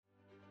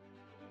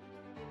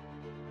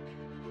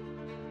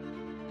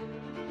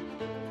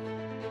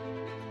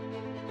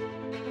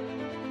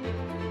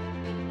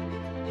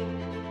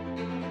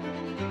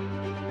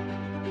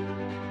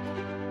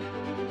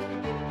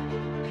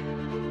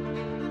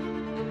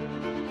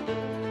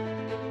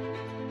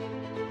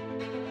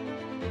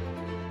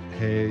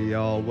Hey,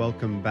 y'all,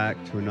 welcome back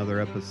to another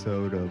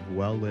episode of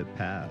Well Lit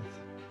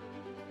Path.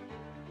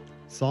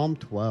 Psalm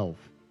 12.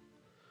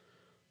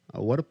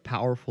 What a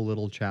powerful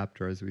little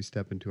chapter as we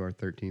step into our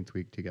 13th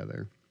week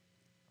together.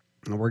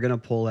 And we're going to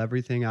pull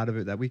everything out of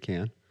it that we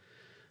can.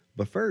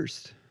 But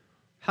first,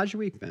 how's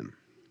your week been?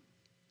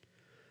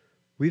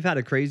 We've had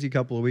a crazy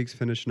couple of weeks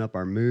finishing up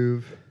our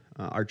move.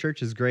 Our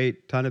church is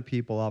great. Ton of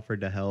people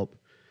offered to help.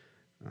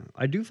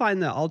 I do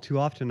find that all too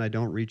often I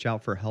don't reach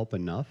out for help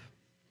enough.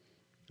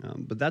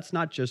 But that's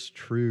not just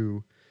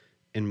true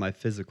in my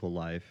physical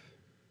life.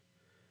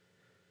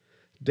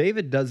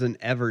 David doesn't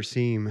ever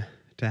seem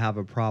to have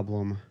a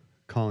problem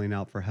calling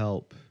out for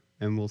help,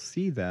 and we'll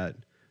see that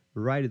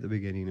right at the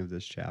beginning of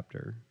this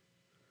chapter.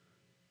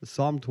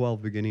 Psalm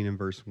 12, beginning in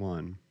verse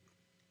 1.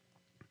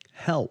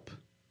 Help,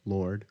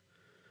 Lord,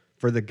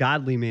 for the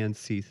godly man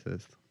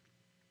ceaseth,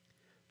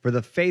 for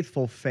the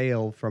faithful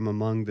fail from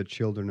among the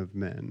children of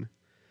men.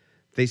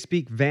 They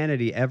speak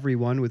vanity every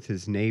one with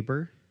his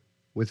neighbor.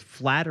 With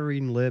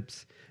flattering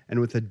lips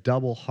and with a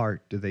double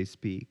heart do they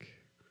speak.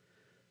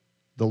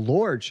 The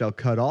Lord shall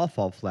cut off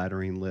all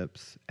flattering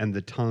lips and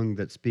the tongue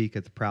that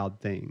speaketh proud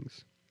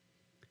things.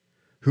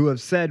 Who have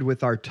said,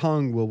 with our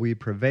tongue will we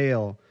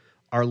prevail,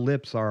 our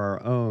lips are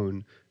our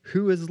own.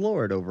 Who is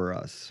Lord over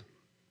us?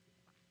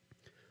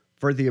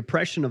 For the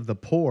oppression of the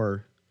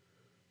poor,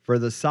 for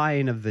the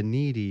sighing of the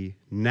needy,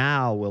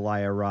 now will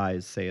I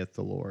arise, saith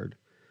the Lord.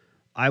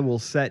 I will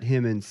set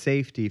him in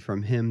safety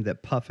from him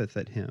that puffeth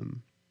at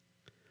him.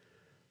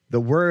 The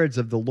words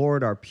of the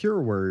Lord are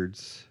pure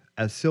words,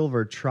 as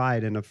silver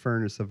tried in a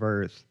furnace of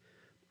earth,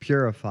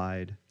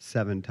 purified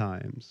 7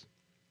 times.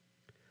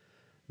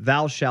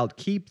 Thou shalt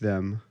keep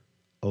them,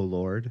 O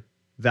Lord,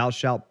 thou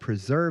shalt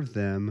preserve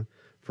them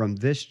from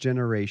this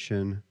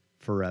generation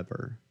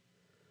forever.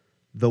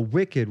 The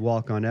wicked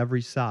walk on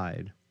every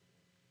side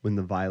when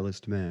the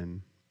vilest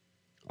men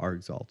are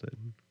exalted.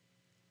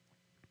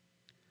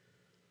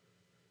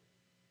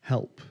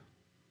 Help.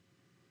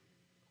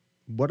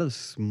 What a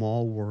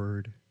small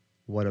word.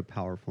 What a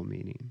powerful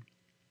meaning.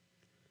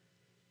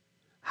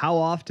 How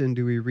often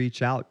do we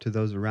reach out to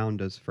those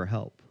around us for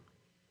help?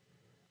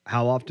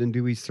 How often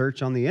do we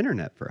search on the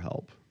internet for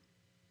help?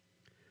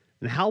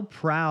 And how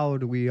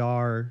proud we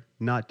are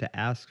not to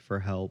ask for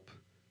help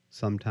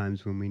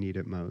sometimes when we need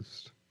it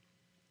most.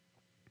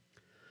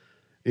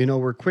 You know,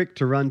 we're quick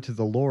to run to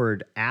the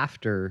Lord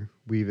after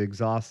we've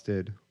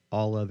exhausted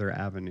all other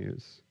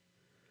avenues.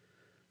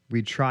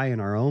 We try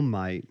in our own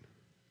might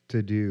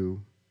to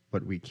do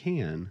what we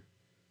can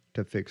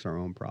to fix our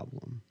own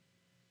problem.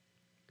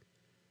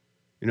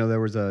 You know, there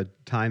was a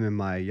time in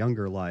my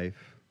younger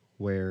life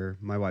where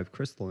my wife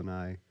Crystal and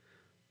I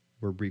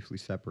were briefly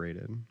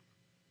separated.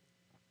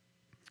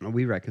 And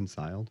we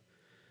reconciled.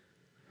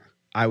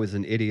 I was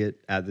an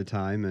idiot at the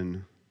time,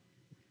 and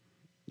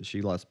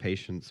she lost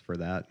patience for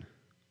that.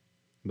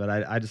 But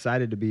I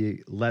decided to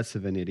be less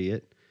of an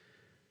idiot,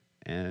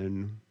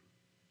 and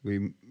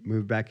we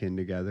moved back in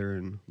together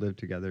and lived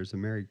together as a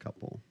married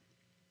couple.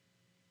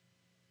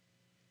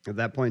 At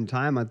that point in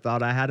time, I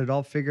thought I had it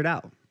all figured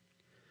out.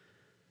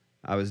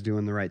 I was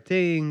doing the right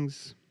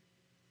things.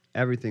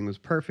 Everything was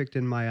perfect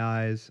in my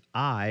eyes.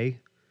 I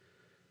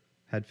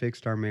had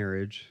fixed our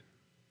marriage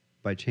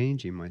by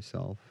changing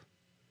myself,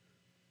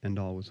 and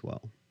all was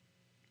well.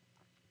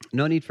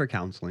 No need for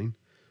counseling.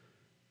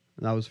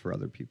 That was for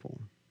other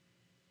people.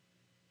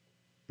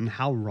 And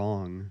how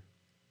wrong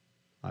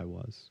I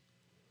was.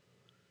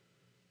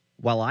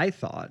 While I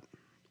thought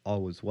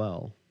all was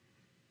well,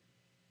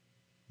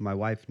 my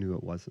wife knew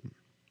it wasn't.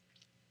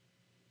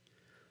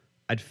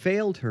 I'd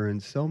failed her in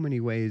so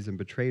many ways and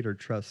betrayed her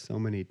trust so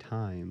many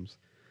times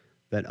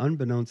that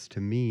unbeknownst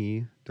to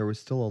me, there was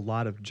still a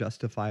lot of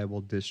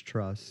justifiable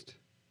distrust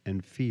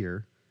and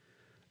fear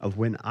of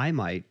when I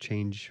might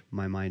change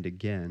my mind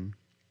again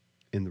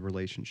in the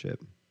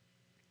relationship.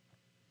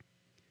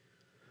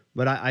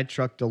 But I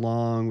trucked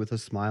along with a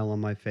smile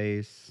on my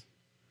face.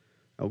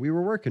 We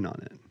were working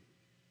on it.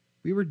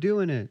 We were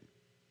doing it.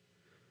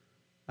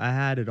 I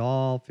had it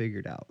all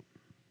figured out.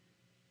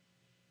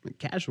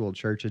 Casual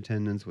church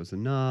attendance was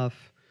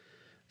enough.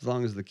 As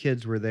long as the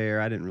kids were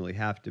there, I didn't really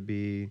have to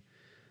be.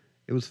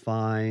 It was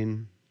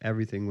fine.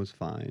 Everything was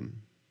fine.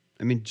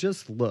 I mean,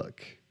 just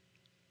look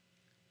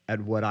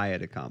at what I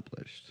had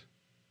accomplished.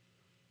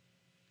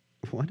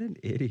 What an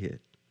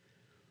idiot.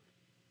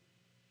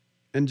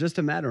 In just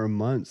a matter of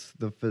months,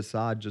 the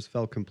facade just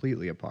fell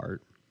completely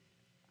apart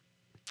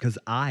because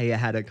I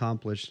had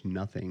accomplished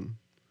nothing.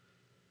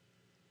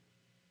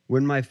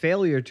 When my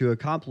failure to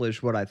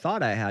accomplish what I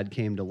thought I had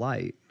came to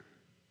light,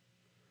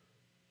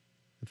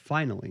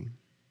 finally,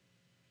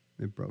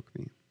 it broke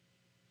me.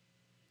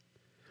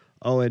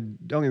 Oh, and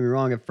don't get me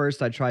wrong, at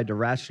first I tried to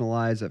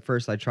rationalize, at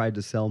first I tried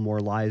to sell more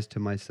lies to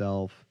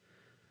myself,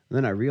 and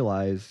then I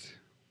realized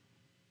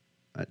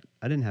I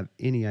didn't have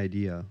any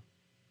idea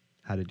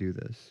how to do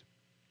this.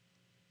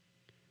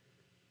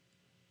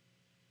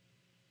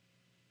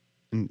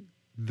 And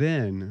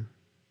then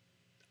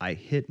I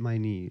hit my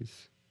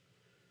knees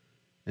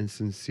and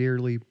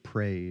sincerely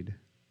prayed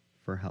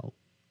for help.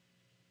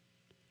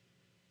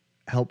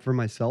 help for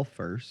myself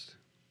first,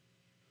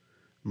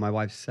 my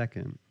wife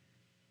second,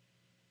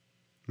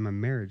 and my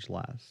marriage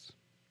last.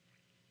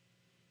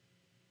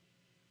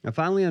 I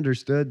finally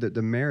understood that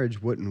the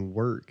marriage wouldn't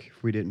work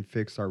if we didn't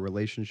fix our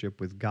relationship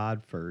with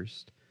God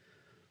first,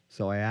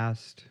 so I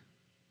asked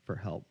for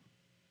help.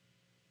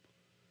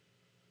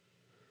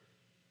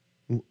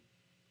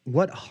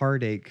 What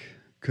heartache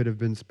could have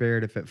been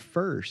spared if at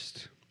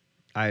first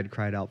I had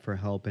cried out for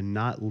help and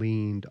not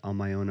leaned on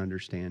my own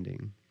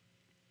understanding?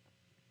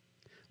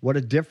 What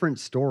a different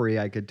story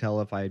I could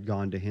tell if I had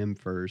gone to him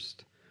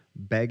first,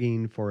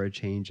 begging for a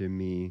change in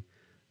me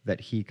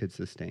that he could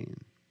sustain.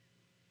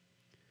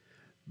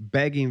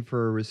 Begging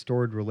for a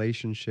restored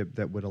relationship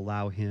that would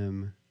allow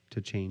him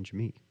to change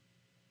me.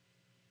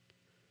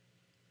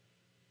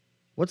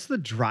 What's the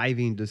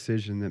driving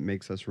decision that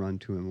makes us run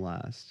to him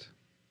last?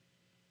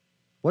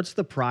 What's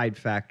the pride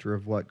factor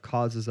of what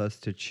causes us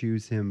to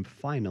choose him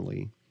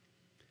finally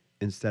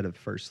instead of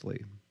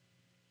firstly?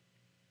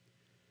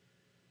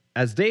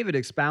 As David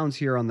expounds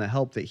here on the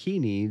help that he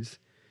needs,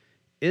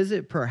 is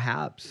it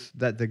perhaps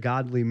that the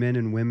godly men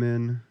and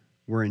women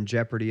were in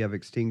jeopardy of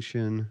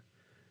extinction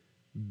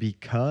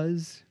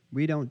because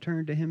we don't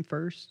turn to him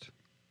first?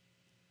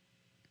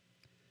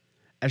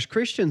 As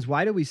Christians,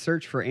 why do we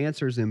search for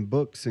answers in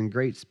books and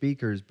great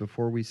speakers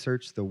before we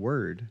search the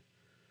Word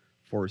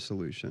for a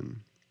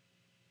solution?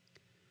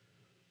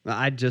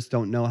 I just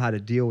don't know how to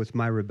deal with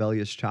my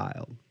rebellious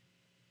child.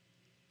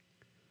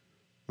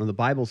 Well, the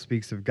Bible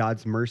speaks of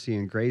God's mercy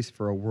and grace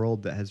for a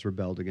world that has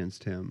rebelled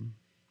against him.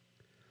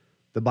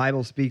 The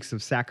Bible speaks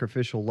of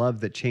sacrificial love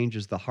that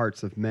changes the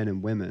hearts of men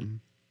and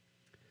women.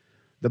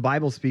 The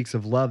Bible speaks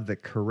of love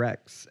that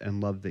corrects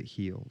and love that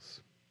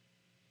heals.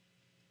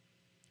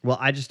 Well,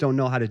 I just don't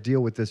know how to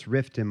deal with this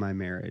rift in my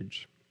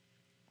marriage.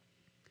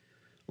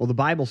 Well, the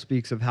Bible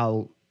speaks of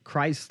how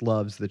Christ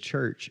loves the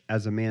church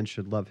as a man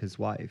should love his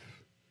wife.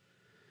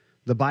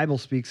 The Bible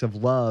speaks of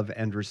love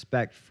and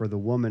respect for the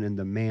woman and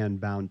the man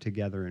bound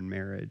together in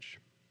marriage.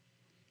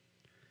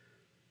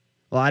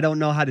 Well, I don't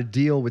know how to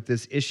deal with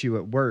this issue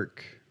at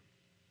work.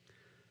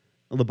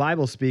 Well, the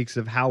Bible speaks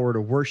of how we're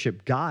to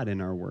worship God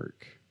in our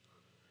work,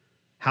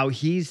 how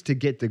he's to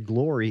get the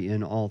glory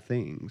in all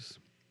things.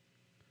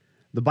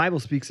 The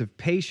Bible speaks of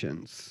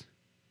patience,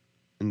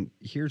 and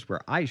here's where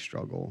I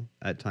struggle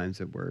at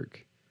times at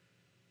work,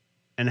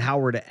 and how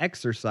we're to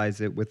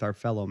exercise it with our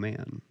fellow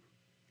man.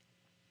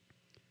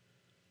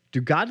 Do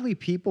godly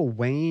people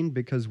wane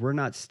because we're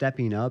not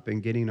stepping up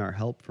and getting our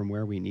help from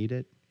where we need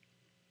it?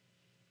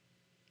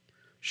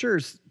 Sure,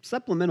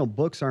 supplemental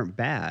books aren't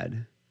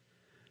bad,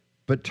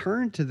 but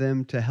turn to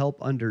them to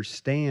help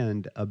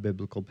understand a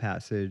biblical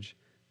passage,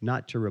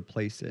 not to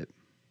replace it.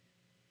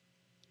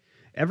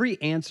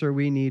 Every answer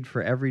we need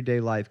for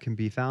everyday life can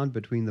be found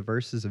between the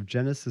verses of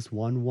Genesis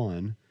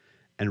 1:1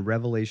 and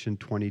Revelation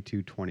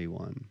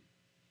 22:21.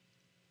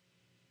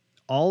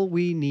 All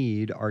we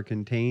need are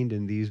contained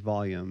in these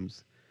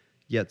volumes,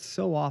 yet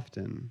so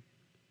often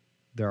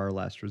they're our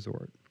last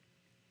resort.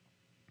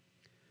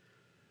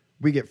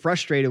 We get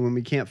frustrated when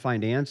we can't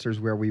find answers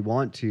where we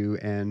want to,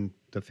 and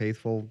the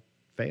faithful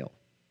fail.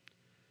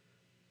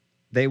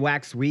 They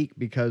wax weak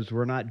because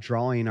we're not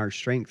drawing our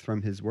strength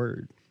from his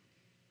word.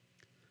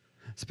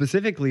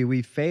 Specifically,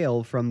 we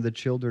fail from the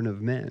children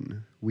of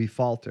men. We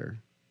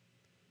falter.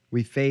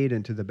 We fade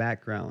into the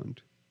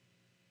background.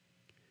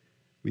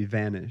 We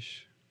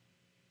vanish.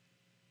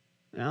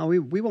 Now,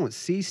 we won't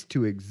cease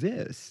to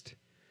exist,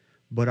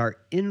 but our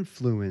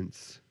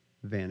influence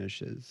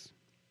vanishes.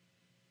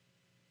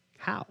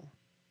 How?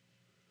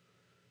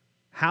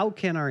 How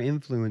can our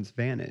influence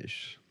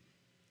vanish?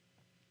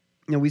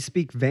 We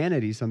speak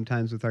vanity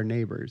sometimes with our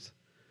neighbors.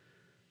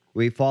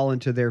 We fall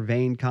into their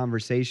vain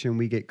conversation.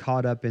 We get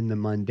caught up in the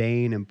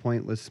mundane and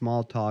pointless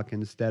small talk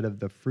instead of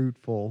the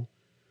fruitful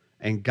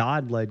and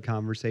God-led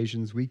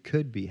conversations we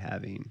could be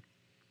having.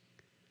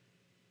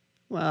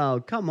 Well,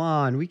 come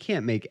on. We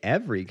can't make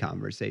every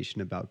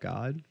conversation about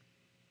God.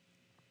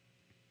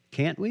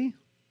 Can't we?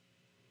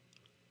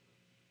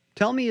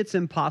 Tell me it's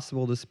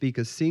impossible to speak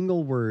a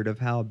single word of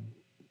how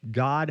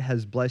God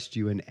has blessed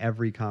you in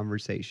every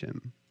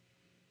conversation.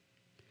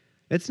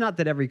 It's not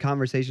that every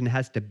conversation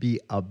has to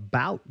be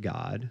about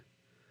God,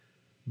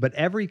 but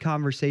every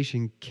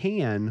conversation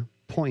can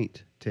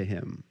point to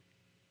him.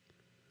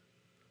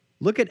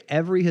 Look at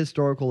every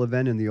historical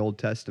event in the Old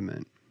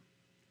Testament.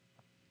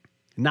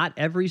 Not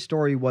every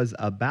story was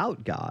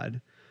about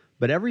God,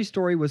 but every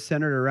story was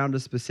centered around a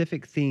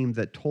specific theme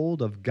that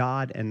told of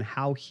God and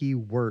how he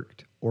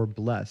worked or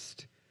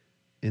blessed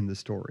in the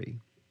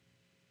story.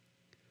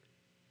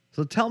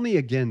 So tell me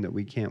again that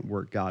we can't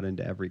work God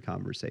into every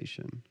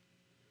conversation.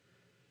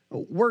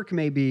 Work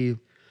may be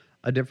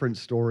a different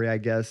story, I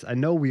guess. I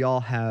know we all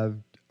have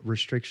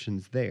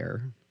restrictions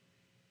there.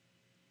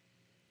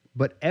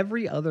 But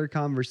every other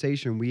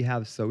conversation we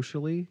have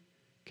socially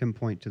can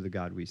point to the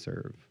God we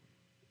serve.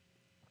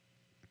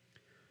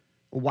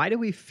 Why do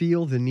we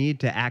feel the need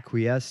to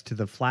acquiesce to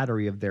the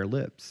flattery of their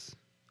lips?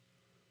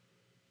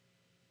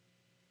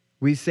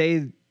 We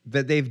say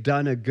that they've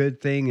done a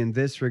good thing in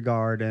this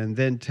regard and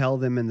then tell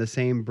them in the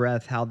same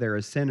breath how they're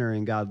a sinner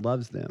and God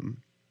loves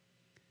them.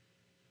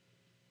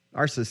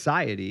 Our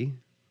society,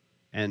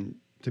 and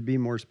to be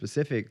more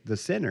specific, the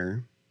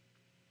sinner,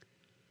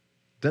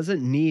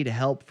 doesn't need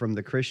help from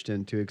the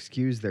Christian to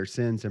excuse their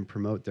sins and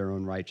promote their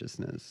own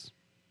righteousness.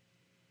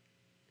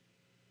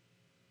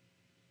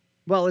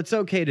 Well, it's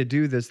okay to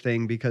do this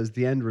thing because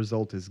the end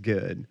result is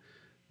good,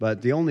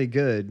 but the only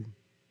good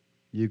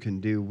you can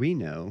do, we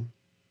know,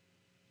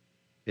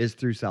 is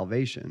through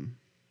salvation.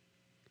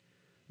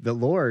 The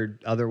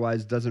Lord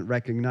otherwise doesn't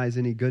recognize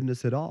any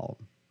goodness at all.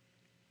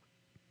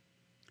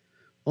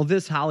 Well,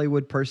 this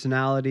Hollywood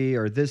personality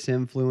or this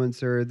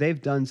influencer,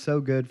 they've done so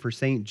good for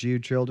St.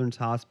 Jude Children's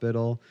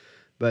Hospital,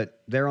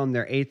 but they're on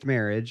their 8th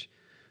marriage.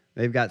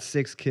 They've got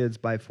 6 kids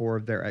by 4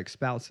 of their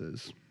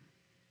ex-spouses.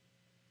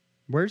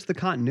 Where's the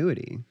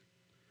continuity?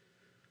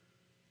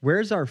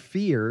 Where's our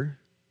fear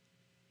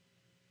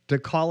to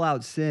call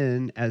out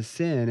sin as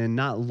sin and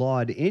not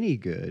laud any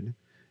good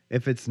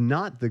if it's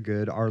not the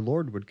good our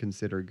Lord would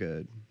consider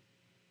good?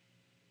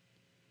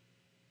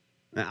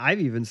 I've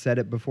even said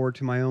it before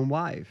to my own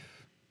wife.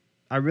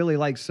 I really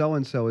like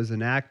so-and-so as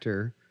an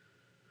actor,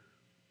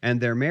 and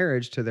their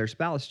marriage to their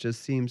spouse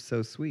just seems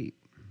so sweet.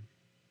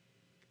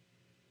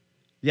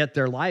 Yet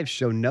their lives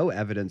show no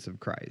evidence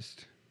of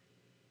Christ.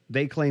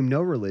 They claim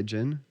no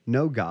religion,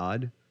 no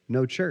God,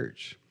 no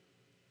church.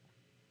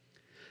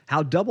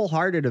 How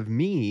double-hearted of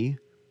me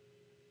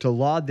to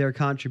laud their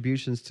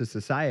contributions to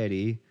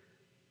society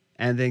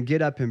and then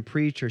get up and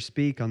preach or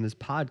speak on this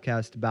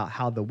podcast about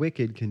how the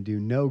wicked can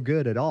do no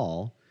good at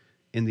all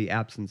in the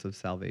absence of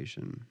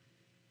salvation.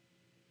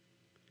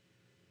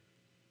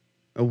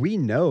 We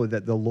know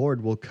that the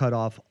Lord will cut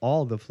off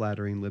all the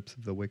flattering lips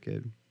of the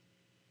wicked,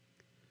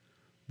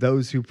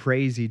 those who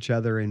praise each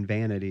other in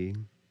vanity.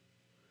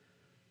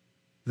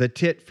 The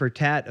tit for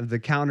tat of the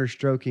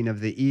counterstroking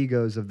of the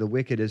egos of the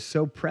wicked is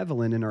so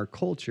prevalent in our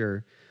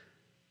culture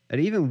that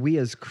even we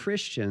as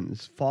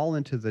Christians fall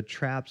into the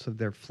traps of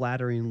their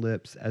flattering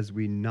lips as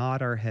we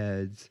nod our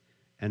heads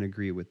and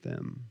agree with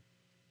them.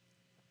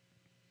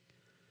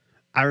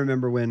 I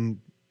remember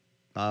when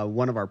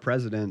one of our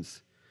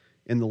presidents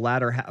in the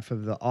latter half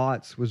of the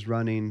aughts was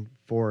running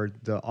for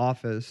the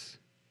office.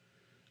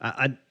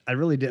 I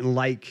really didn't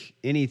like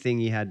anything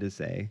he had to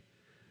say,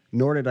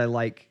 nor did I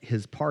like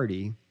his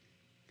party.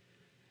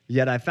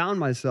 Yet I found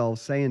myself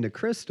saying to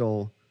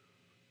Crystal,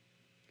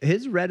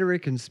 his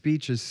rhetoric and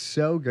speech is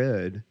so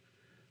good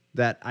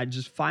that I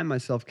just find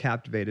myself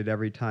captivated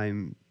every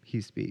time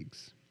he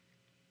speaks.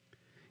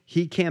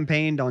 He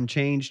campaigned on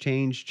change,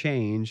 change,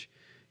 change,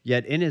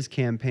 yet in his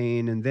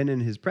campaign and then in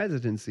his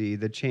presidency,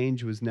 the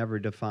change was never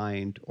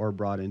defined or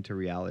brought into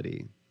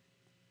reality.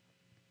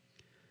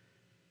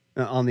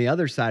 On the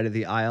other side of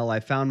the aisle, I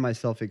found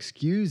myself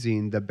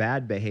excusing the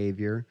bad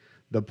behavior,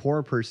 the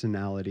poor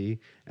personality,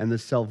 and the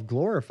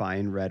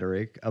self-glorifying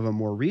rhetoric of a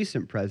more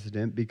recent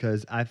president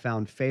because I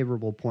found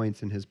favorable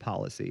points in his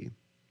policy.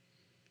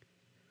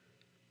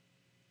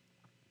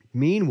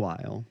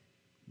 Meanwhile,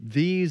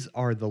 these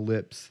are the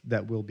lips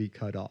that will be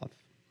cut off.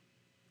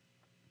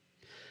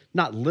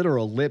 Not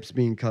literal lips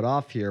being cut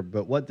off here,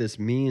 but what this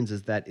means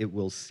is that it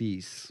will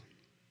cease.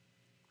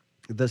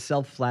 The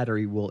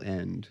self-flattery will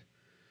end.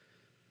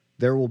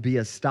 There will be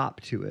a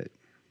stop to it.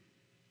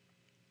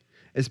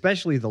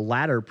 Especially the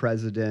latter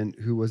president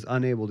who was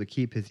unable to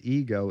keep his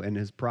ego and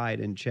his pride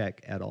in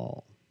check at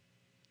all.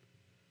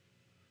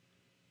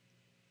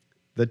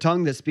 The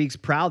tongue that speaks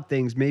proud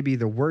things may be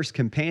the worst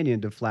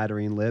companion to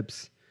flattering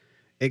lips.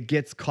 It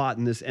gets caught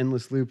in this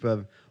endless loop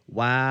of,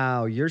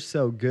 wow, you're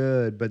so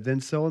good, but then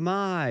so am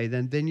I.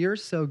 Then you're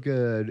so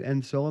good,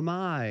 and so am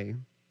I.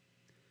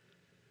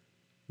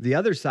 The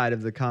other side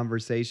of the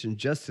conversation,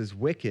 just as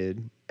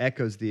wicked,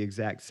 echoes the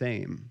exact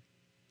same.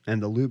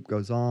 And the loop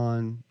goes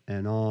on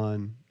and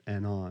on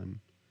and on.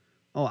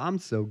 Oh, I'm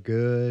so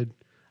good.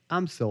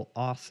 I'm so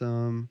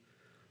awesome.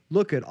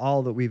 Look at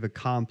all that we've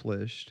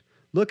accomplished.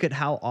 Look at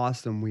how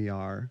awesome we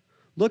are.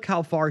 Look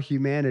how far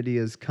humanity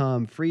has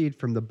come, freed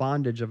from the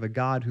bondage of a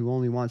God who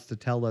only wants to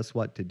tell us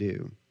what to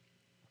do.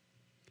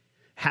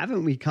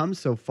 Haven't we come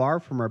so far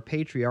from our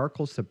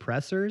patriarchal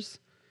suppressors?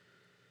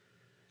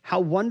 How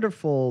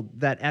wonderful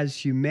that as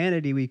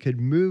humanity we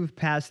could move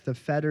past the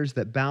fetters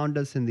that bound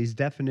us and these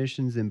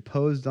definitions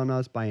imposed on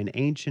us by an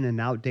ancient and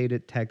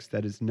outdated text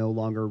that is no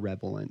longer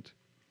relevant.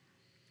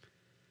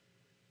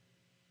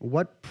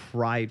 What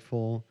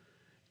prideful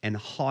and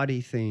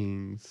haughty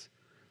things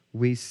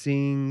we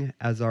sing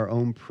as our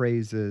own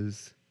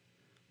praises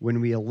when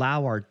we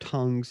allow our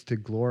tongues to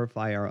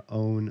glorify our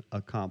own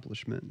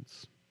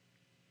accomplishments.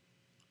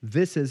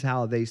 This is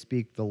how they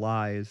speak the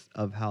lies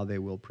of how they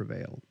will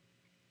prevail.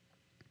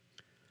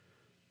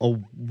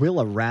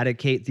 We'll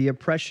eradicate the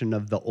oppression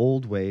of the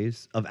old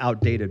ways, of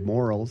outdated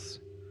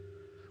morals.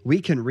 We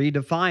can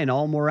redefine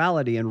all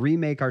morality and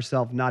remake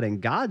ourselves not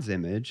in God's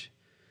image,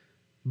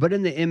 but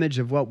in the image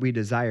of what we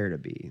desire to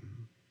be.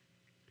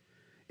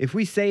 If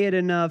we say it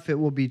enough, it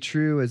will be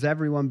true as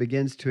everyone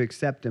begins to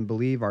accept and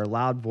believe our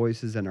loud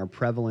voices and our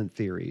prevalent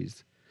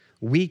theories.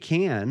 We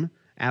can,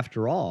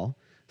 after all,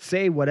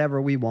 say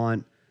whatever we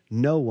want.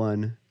 No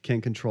one can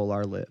control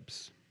our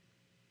lips.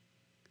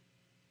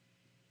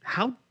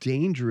 How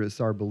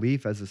dangerous our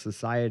belief as a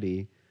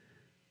society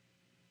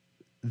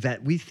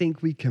that we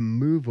think we can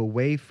move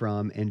away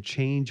from and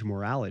change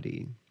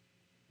morality.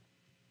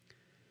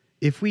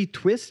 If we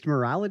twist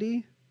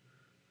morality,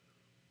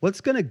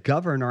 what's going to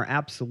govern our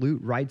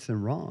absolute rights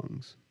and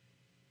wrongs?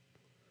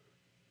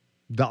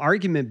 The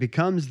argument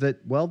becomes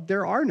that, well,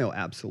 there are no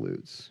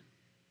absolutes.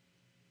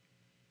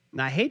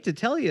 And I hate to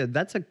tell you,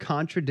 that's a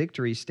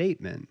contradictory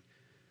statement.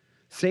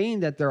 Saying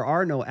that there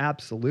are no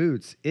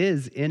absolutes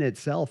is in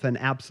itself an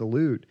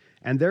absolute,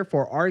 and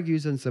therefore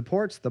argues and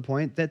supports the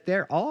point that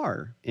there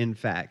are, in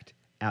fact,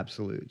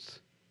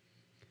 absolutes.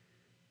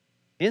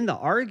 In the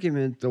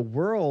argument, the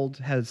world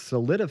has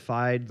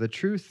solidified the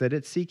truth that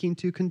it's seeking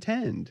to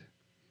contend.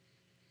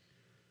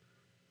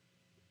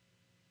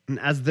 And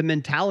as the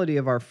mentality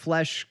of our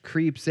flesh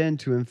creeps in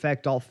to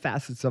infect all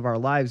facets of our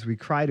lives, we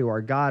cry to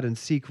our God and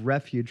seek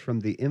refuge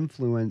from the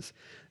influence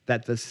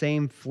that the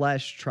same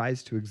flesh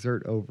tries to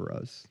exert over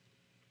us.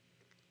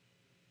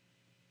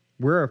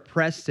 We're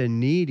oppressed and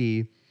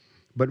needy,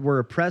 but we're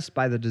oppressed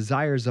by the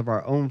desires of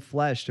our own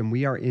flesh, and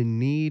we are in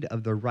need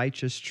of the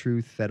righteous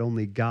truth that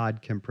only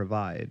God can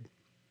provide.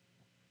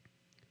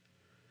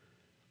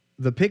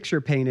 The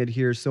picture painted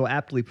here, so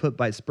aptly put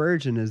by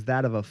Spurgeon, is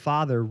that of a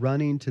father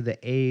running to the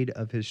aid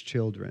of his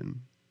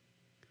children.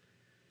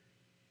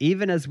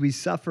 Even as we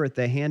suffer at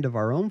the hand of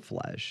our own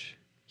flesh,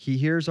 he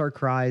hears our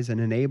cries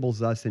and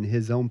enables us in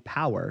his own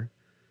power,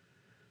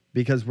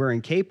 because we're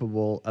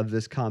incapable of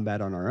this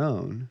combat on our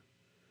own,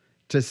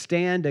 to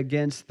stand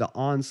against the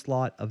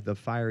onslaught of the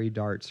fiery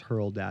darts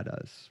hurled at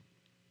us.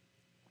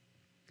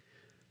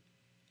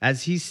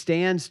 As he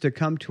stands to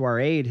come to our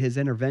aid, his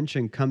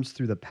intervention comes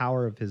through the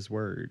power of his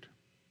word.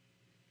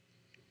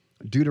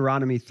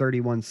 Deuteronomy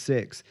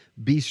 31:6,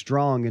 be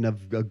strong and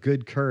of a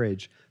good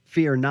courage.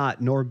 Fear not,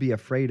 nor be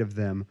afraid of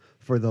them.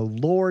 For the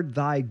Lord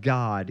thy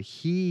God,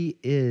 he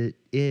it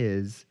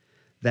is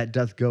that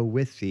doth go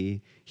with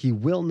thee. He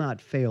will not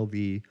fail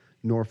thee,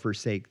 nor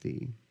forsake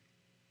thee.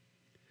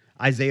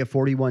 Isaiah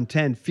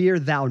 41:10, fear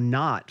thou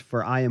not,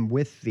 for I am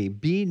with thee.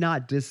 Be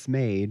not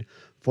dismayed,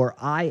 for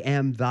I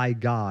am thy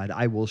God.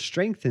 I will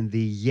strengthen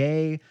thee,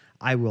 yea,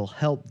 I will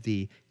help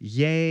thee.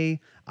 Yea,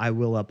 I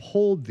will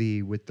uphold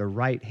thee with the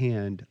right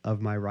hand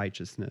of my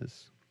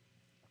righteousness.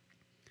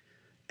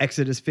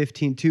 Exodus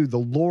 15:2, the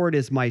Lord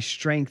is my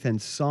strength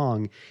and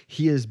song.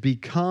 He has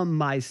become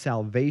my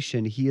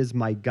salvation. He is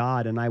my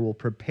God, and I will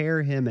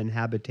prepare him an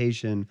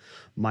habitation,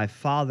 my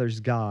father's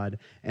God,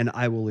 and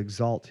I will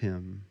exalt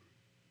him.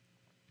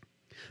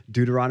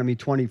 Deuteronomy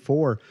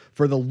 24,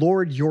 for the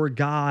Lord your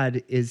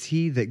God is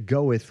he that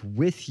goeth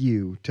with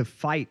you to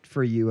fight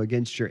for you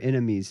against your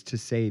enemies to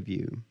save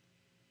you.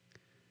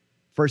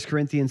 1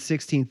 Corinthians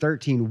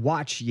 16:13,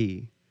 watch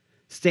ye,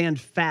 stand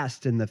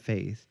fast in the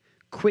faith,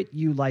 quit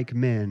you like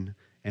men,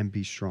 and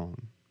be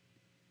strong.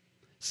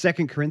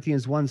 2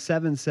 Corinthians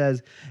 1:7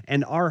 says,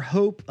 and our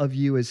hope of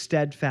you is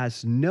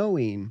steadfast,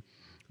 knowing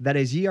that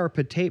as ye are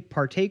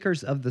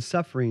partakers of the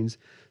sufferings,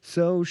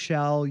 so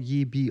shall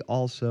ye be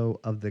also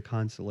of the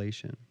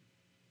consolation.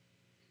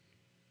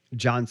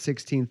 John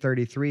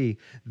 16:33,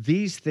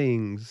 these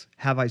things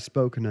have I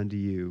spoken unto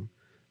you,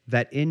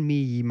 that in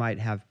me ye might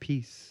have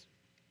peace.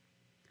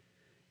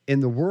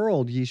 In the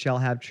world ye shall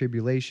have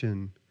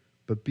tribulation,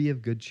 but be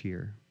of good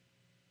cheer.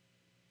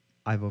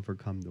 I've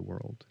overcome the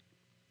world.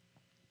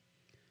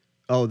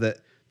 Oh, the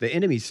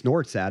enemy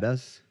snorts at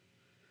us.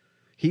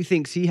 He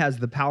thinks he has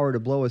the power to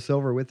blow us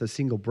over with a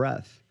single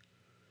breath.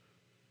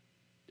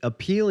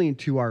 Appealing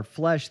to our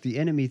flesh, the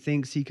enemy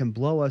thinks he can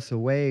blow us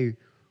away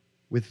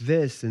with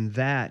this and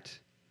that,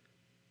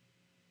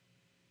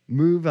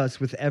 move us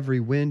with every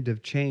wind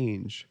of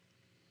change.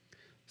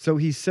 So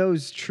he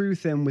sows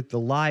truth in with the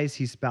lies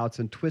he spouts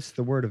and twists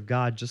the word of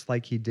God, just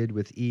like he did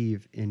with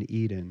Eve in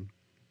Eden.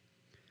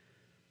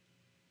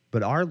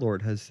 But our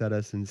Lord has set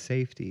us in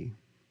safety.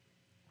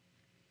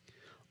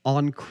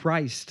 On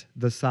Christ,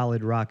 the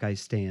solid rock I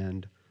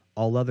stand.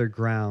 All other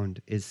ground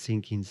is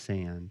sinking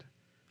sand.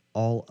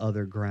 All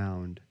other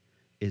ground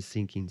is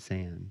sinking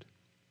sand.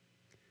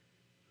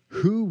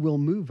 Who will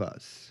move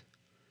us?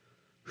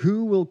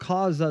 Who will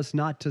cause us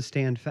not to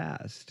stand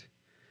fast?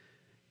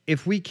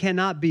 If we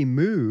cannot be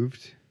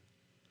moved,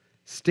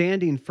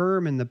 standing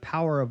firm in the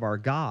power of our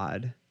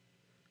God,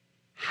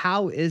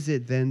 how is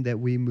it then that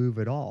we move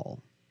at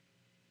all?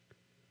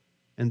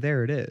 And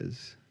there it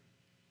is.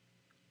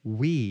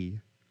 We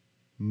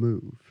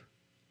move.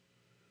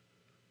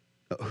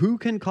 Who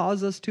can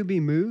cause us to be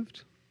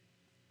moved?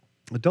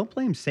 Don't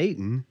blame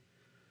Satan.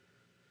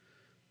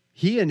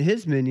 He and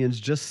his minions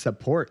just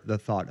support the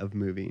thought of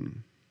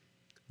moving.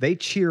 They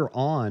cheer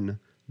on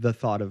the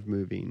thought of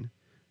moving.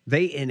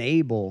 They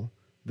enable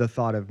the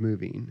thought of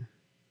moving.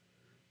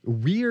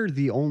 We're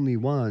the only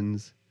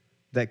ones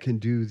that can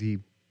do the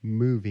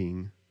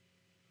moving.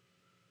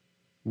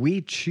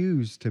 We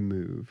choose to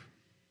move.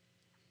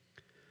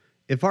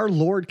 If our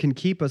Lord can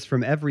keep us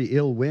from every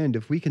ill wind,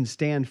 if we can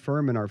stand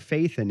firm in our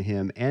faith in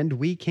him, and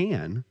we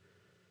can,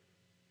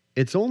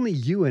 it's only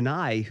you and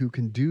I who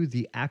can do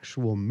the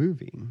actual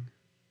moving.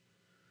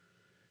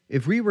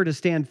 If we were to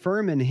stand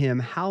firm in him,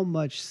 how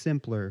much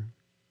simpler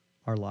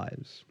our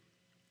lives?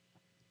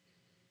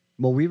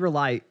 Well, we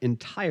rely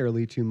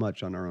entirely too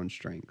much on our own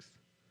strength.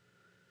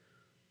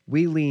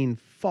 We lean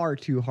far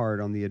too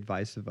hard on the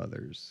advice of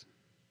others.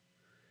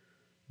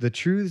 The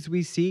truths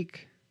we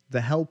seek,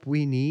 the help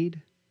we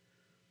need,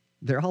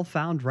 they're all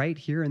found right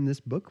here in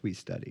this book we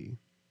study.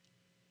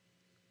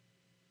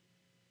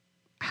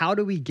 How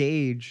do we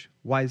gauge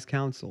wise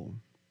counsel?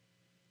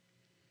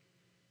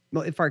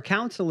 Well, if our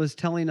counsel is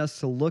telling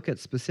us to look at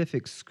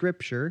specific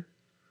scripture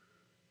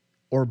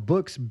or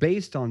books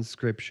based on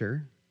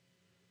scripture,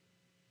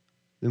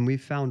 then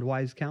we've found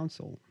wise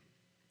counsel.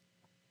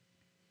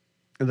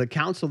 The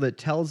counsel that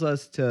tells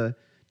us to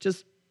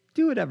just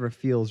do whatever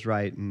feels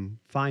right and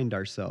find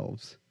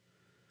ourselves.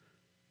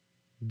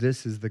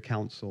 This is the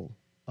counsel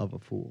of a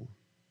fool.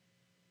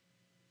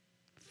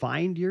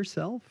 Find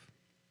yourself?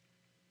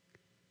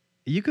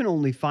 You can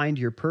only find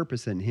your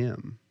purpose in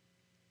him.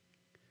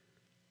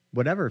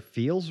 Whatever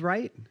feels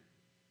right,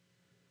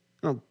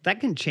 well, that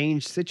can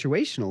change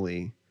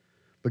situationally,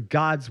 but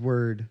God's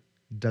word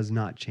does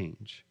not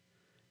change.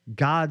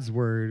 God's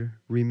word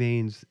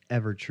remains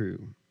ever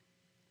true.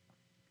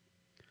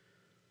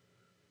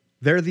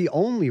 They're the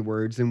only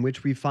words in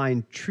which we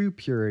find true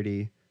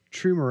purity,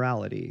 true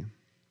morality.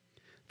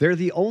 They're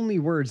the only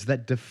words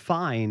that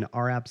define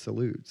our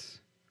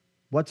absolutes.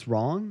 What's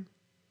wrong?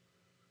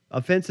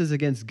 Offenses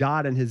against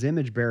God and his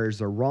image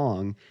bearers are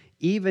wrong,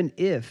 even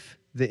if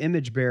the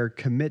image bearer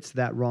commits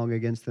that wrong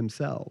against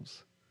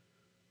themselves.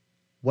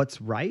 What's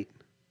right?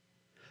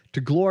 To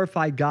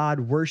glorify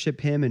God,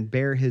 worship him, and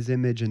bear his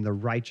image in the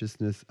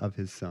righteousness of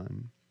his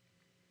Son.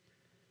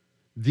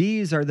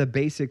 These are the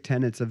basic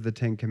tenets of the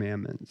Ten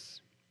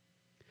Commandments.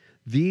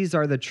 These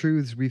are the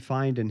truths we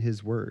find in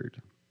his word.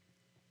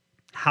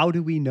 How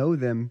do we know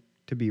them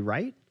to be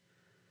right?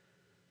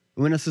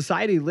 When a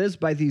society lives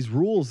by these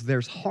rules,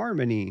 there's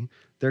harmony,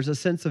 there's a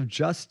sense of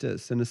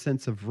justice and a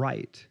sense of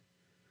right.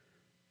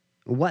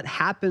 What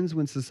happens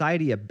when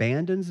society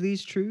abandons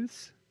these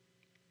truths?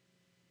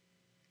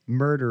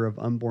 Murder of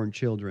unborn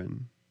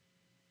children.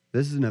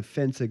 This is an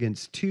offense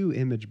against two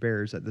image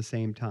bearers at the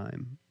same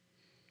time.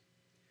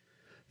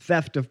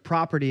 Theft of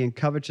property and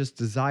covetous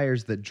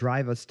desires that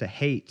drive us to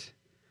hate.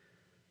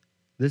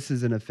 This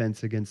is an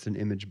offense against an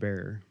image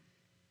bearer.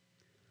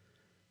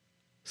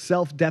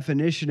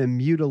 Self-definition and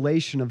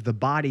mutilation of the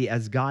body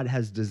as God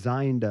has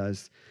designed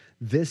us.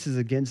 This is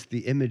against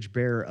the image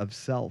bearer of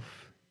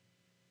self.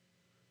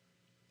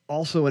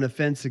 Also an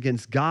offense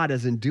against God,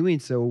 as in doing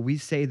so, we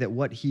say that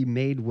what he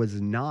made was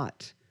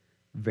not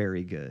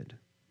very good.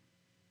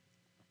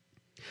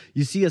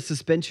 You see a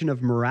suspension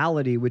of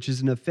morality, which is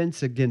an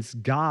offense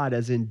against God,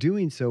 as in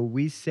doing so,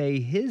 we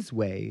say his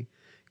way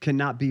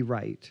cannot be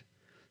right.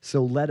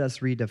 So let us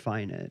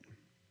redefine it.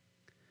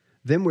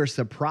 Then we're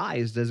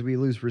surprised as we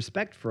lose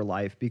respect for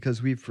life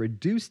because we've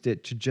reduced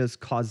it to just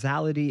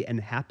causality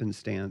and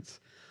happenstance,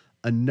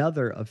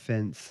 another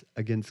offense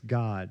against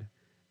God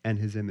and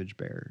his image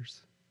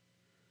bearers.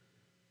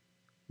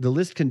 The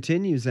list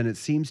continues and it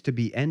seems to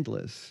be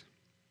endless.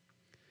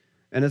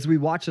 And as we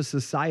watch a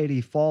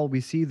society fall, we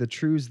see the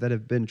truths that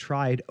have been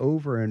tried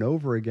over and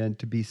over again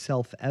to be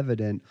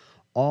self-evident.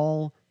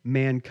 All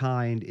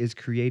mankind is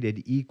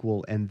created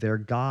equal, and their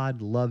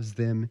God loves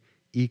them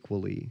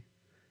equally.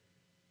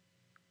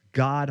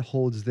 God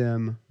holds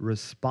them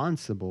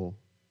responsible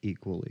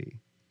equally.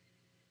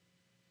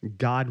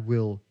 God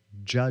will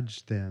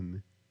judge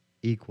them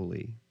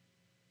equally.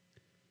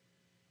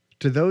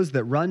 To those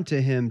that run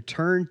to him,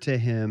 turn to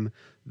him,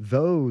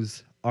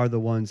 those are the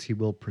ones he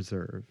will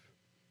preserve.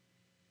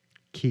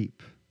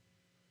 Keep,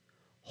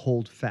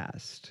 hold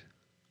fast.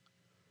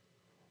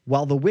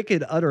 While the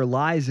wicked utter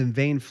lies and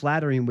vain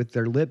flattering with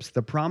their lips,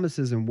 the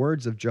promises and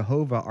words of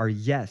Jehovah are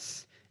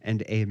yes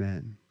and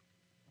amen.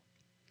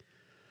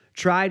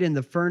 Tried in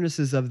the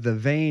furnaces of the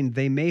vain,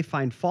 they may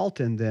find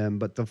fault in them,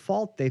 but the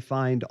fault they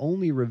find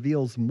only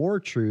reveals more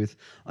truth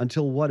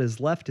until what is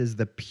left is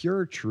the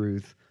pure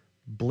truth,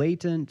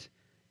 blatant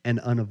and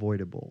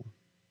unavoidable,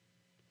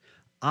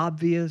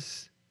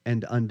 obvious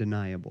and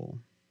undeniable.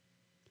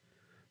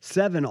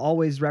 7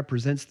 always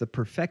represents the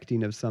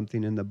perfecting of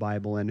something in the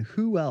Bible, and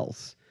who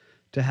else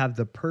to have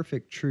the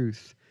perfect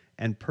truth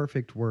and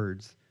perfect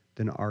words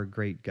than our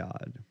great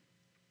God?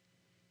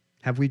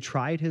 Have we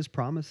tried his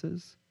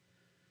promises?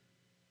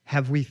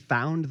 Have we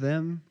found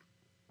them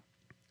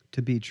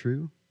to be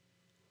true?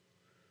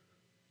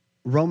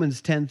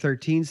 Romans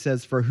 10:13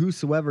 says, "For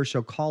whosoever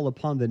shall call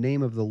upon the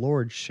name of the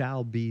Lord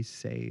shall be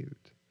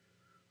saved."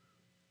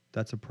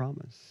 That's a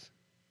promise.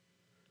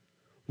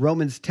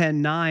 Romans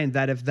 10:9,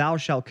 that if thou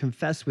shalt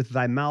confess with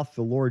thy mouth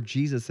the Lord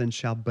Jesus and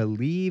shalt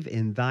believe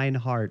in thine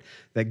heart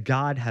that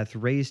God hath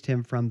raised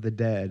him from the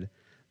dead,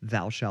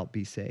 thou shalt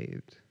be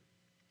saved.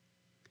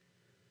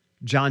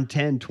 John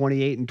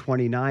 10:28 and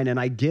 29, and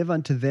I give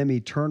unto them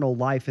eternal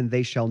life, and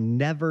they shall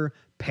never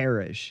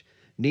perish,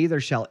 neither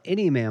shall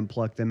any man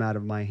pluck them out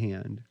of my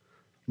hand.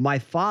 My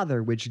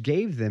Father, which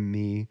gave them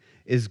me,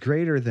 is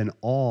greater than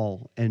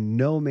all, and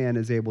no man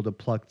is able to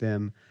pluck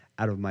them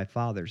out of my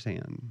Father's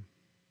hand.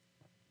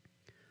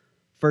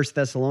 1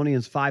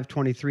 Thessalonians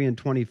 5:23 and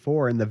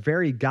 24, and the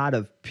very God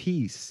of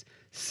peace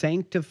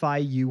sanctify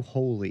you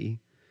wholly.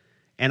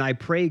 And I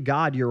pray,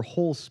 God, your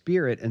whole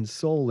spirit and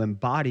soul and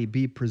body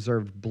be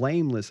preserved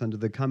blameless unto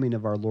the coming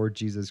of our Lord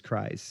Jesus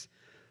Christ.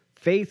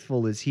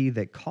 Faithful is he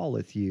that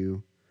calleth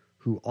you,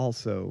 who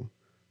also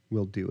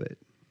will do it.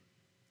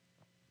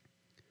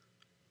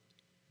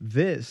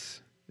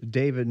 This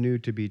David knew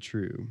to be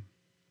true,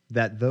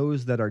 that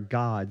those that are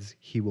God's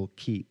he will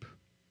keep,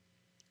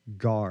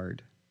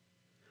 guard,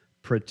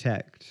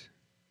 protect,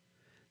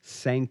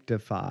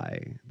 sanctify.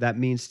 That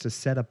means to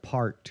set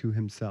apart to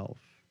himself.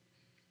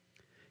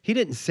 He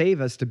didn't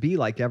save us to be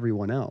like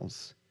everyone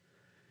else.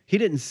 He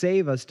didn't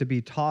save us to be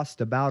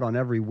tossed about on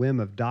every whim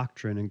of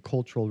doctrine and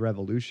cultural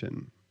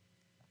revolution.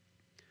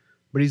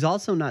 But he's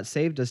also not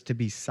saved us to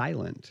be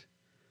silent.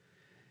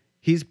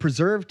 He's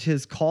preserved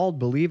his called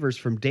believers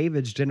from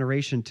David's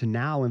generation to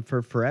now and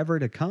for forever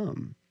to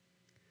come.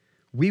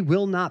 We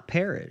will not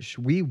perish.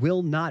 We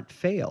will not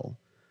fail.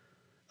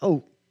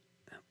 Oh,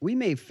 we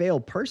may fail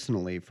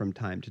personally from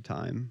time to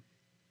time,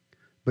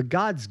 but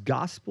God's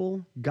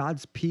gospel,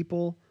 God's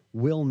people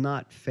will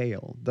not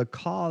fail. The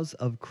cause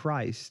of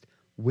Christ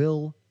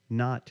will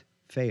not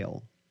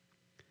fail.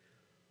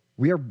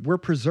 We're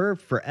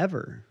preserved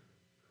forever.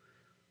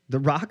 The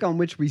rock on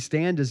which we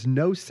stand is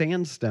no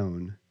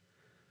sandstone.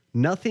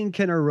 Nothing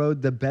can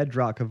erode the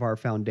bedrock of our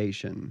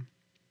foundation.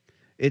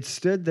 It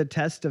stood the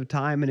test of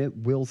time, and it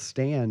will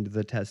stand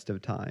the test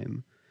of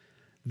time.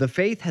 The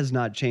faith has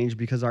not changed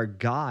because our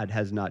God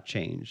has not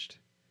changed.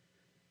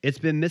 It's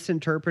been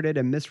misinterpreted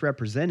and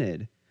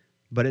misrepresented,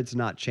 but it's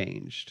not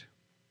changed.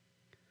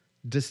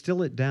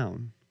 Distill it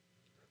down.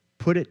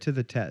 Put it to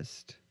the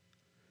test.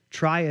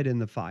 Try it in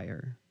the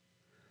fire.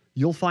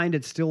 You'll find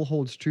it still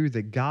holds true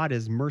that God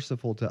is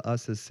merciful to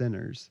us as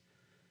sinners.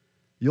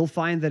 You'll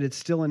find that it's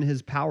still in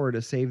his power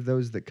to save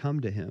those that come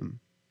to him.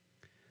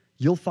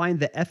 You'll find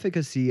the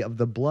efficacy of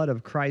the blood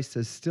of Christ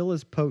is still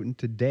as potent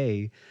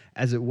today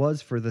as it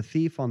was for the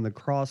thief on the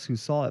cross who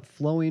saw it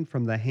flowing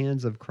from the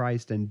hands of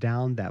Christ and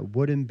down that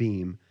wooden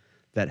beam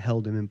that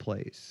held him in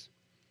place.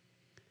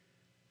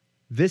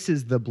 This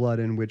is the blood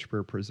in which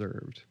we're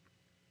preserved.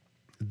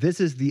 This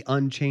is the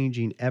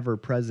unchanging,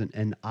 ever-present,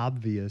 and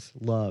obvious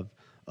love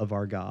of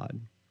our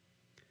God.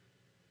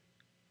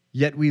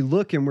 Yet we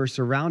look and we're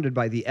surrounded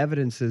by the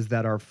evidences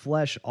that our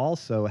flesh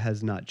also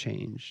has not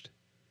changed.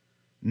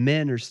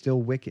 Men are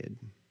still wicked.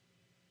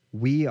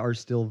 We are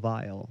still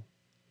vile.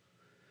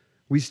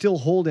 We still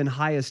hold in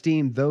high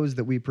esteem those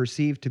that we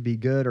perceive to be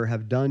good or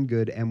have done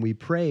good, and we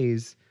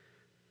praise,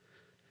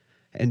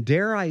 and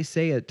dare I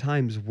say at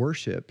times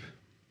worship,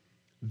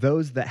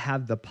 those that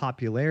have the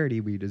popularity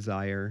we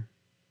desire,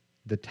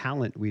 the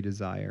talent we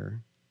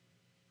desire,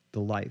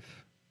 the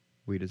life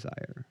we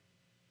desire.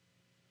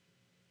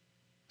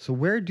 So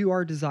where do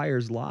our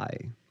desires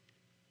lie?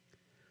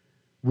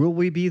 Will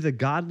we be the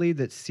godly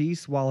that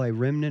cease while a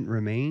remnant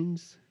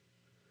remains?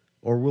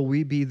 Or will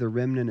we be the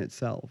remnant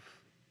itself?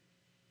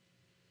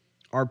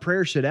 Our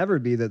prayer should ever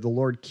be that the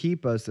Lord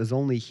keep us as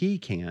only he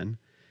can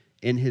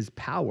in his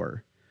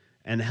power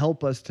and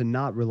help us to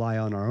not rely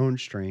on our own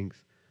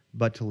strength,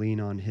 but to lean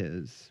on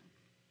his.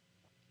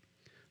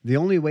 The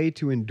only way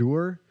to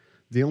endure,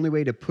 the only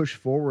way to push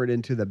forward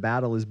into the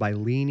battle is by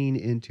leaning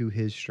into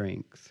his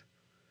strength.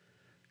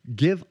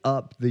 Give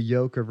up the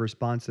yoke of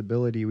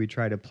responsibility we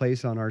try to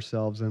place on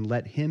ourselves and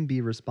let him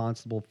be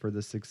responsible for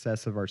the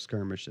success of our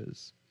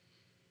skirmishes.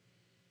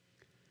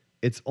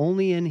 It's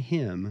only in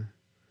him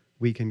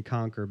we can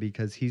conquer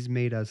because he's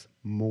made us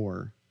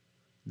more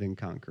than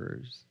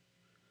conquerors.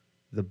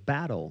 The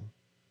battle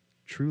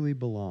truly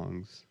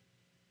belongs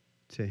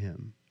to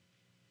him.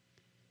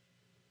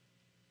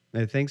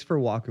 And thanks for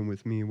walking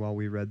with me while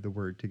we read the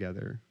word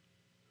together.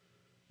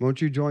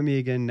 Won't you join me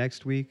again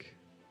next week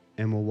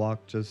and we'll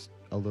walk just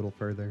a little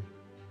further?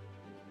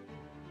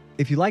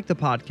 If you like the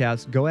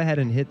podcast, go ahead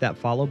and hit that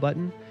follow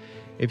button.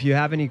 If you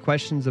have any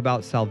questions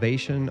about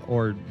salvation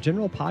or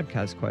general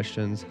podcast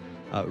questions,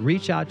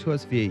 reach out to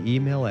us via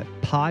email at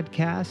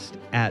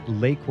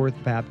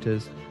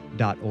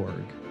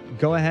podcast@lakeworthbaptist.org.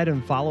 Go ahead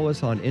and follow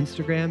us on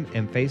Instagram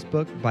and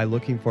Facebook by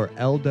looking for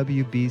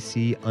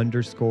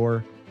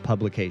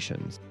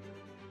LWBC_publications.